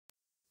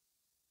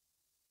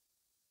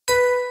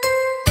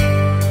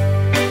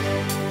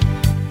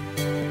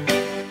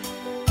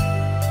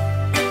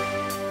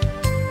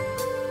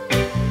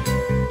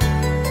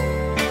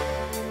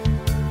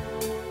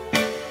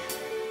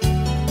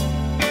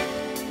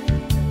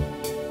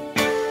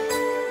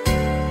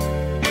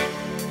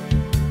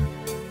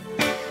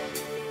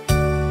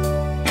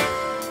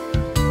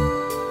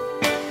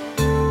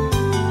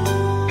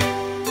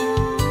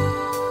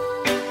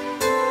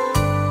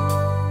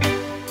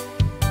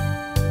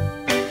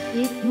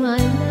my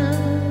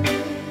love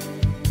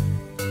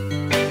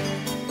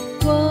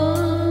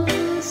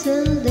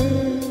wasn't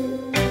there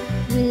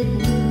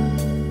with you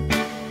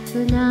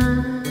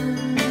tonight,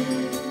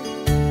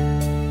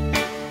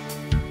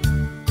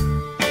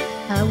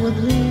 I would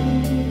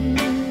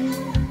live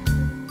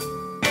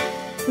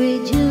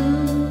with you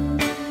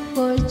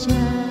for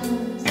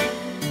just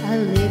a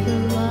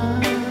little while.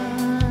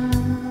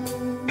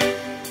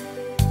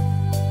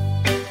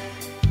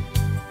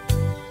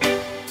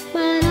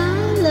 But I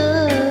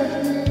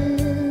love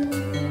you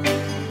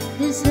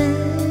the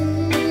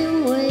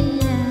same way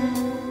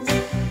as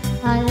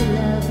I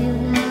love you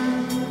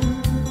now.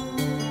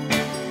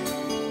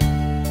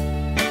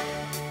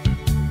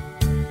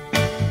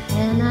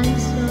 And I'm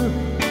sorry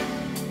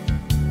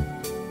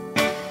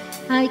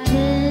I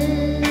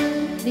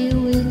can't be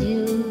with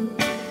you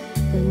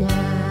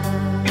tonight.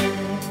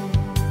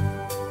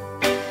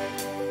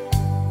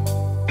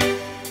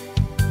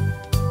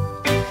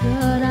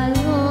 But I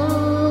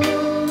want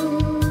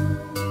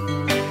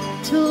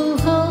to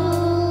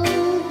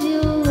hold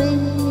you in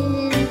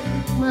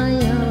my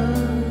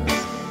arms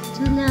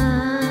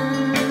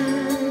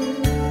tonight.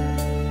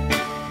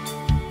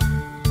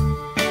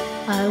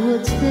 I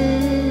would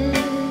take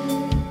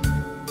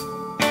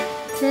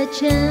the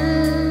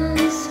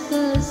chance,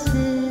 'cause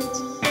it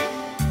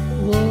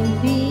won't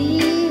be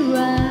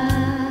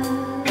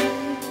right.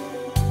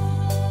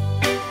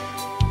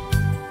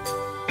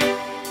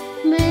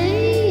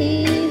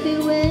 Maybe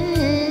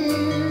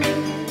when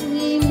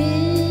we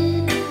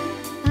meet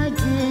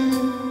again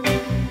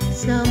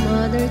some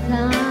other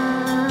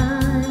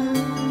time,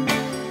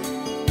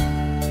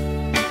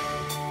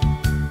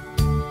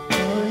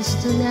 'cause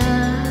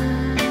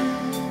tonight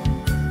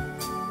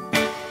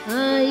I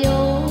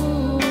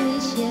only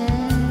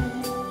share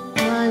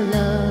my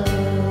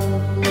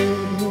love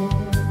with you.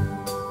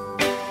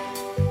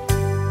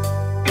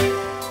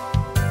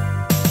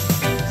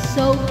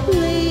 So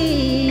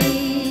please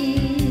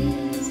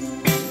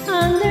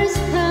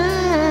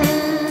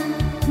understand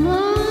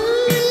my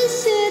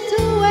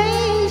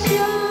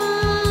situation.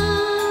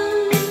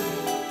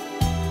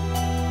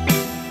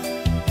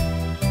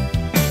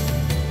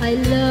 I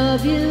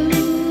love you,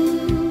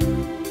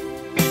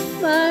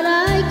 but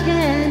I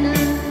cannot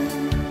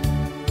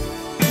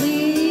be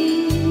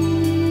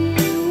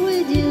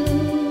with you.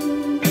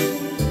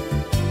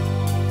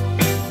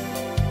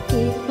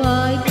 If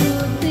I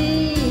could be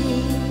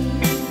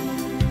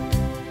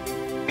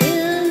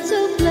in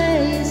two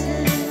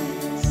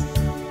places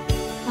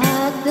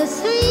at the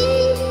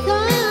same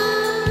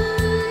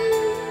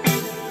time,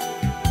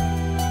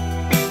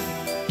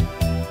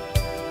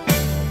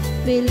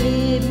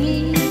 believe me,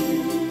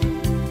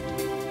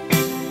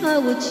 I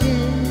would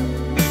share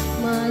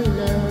my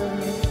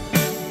love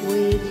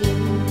with you.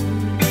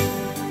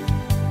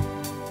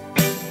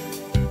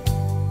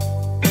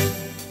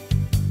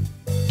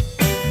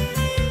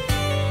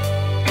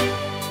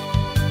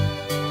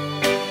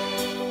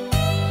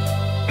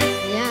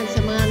 Yan, sa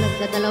mga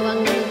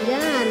nagdadalawang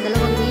dyan,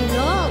 dalawang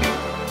ilog.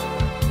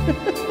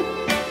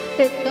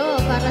 Ito,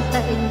 para sa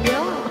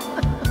inyo.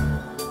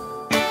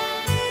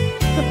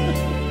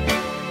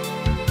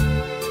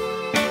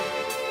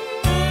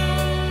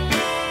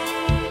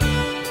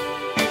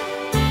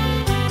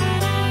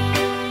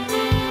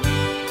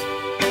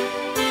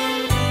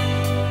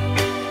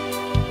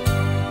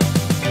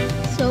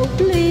 So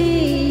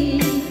please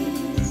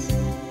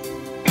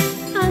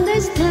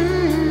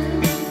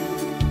understand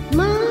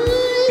my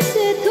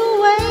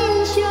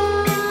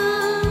situation.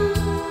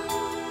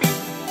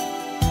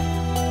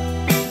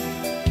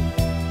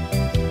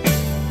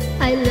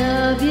 I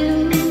love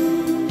you,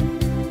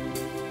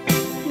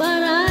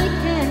 but I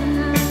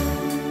cannot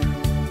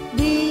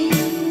be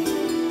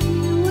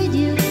with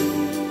you.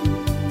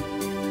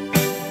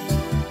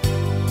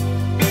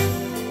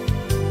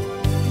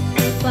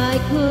 If I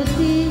could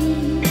be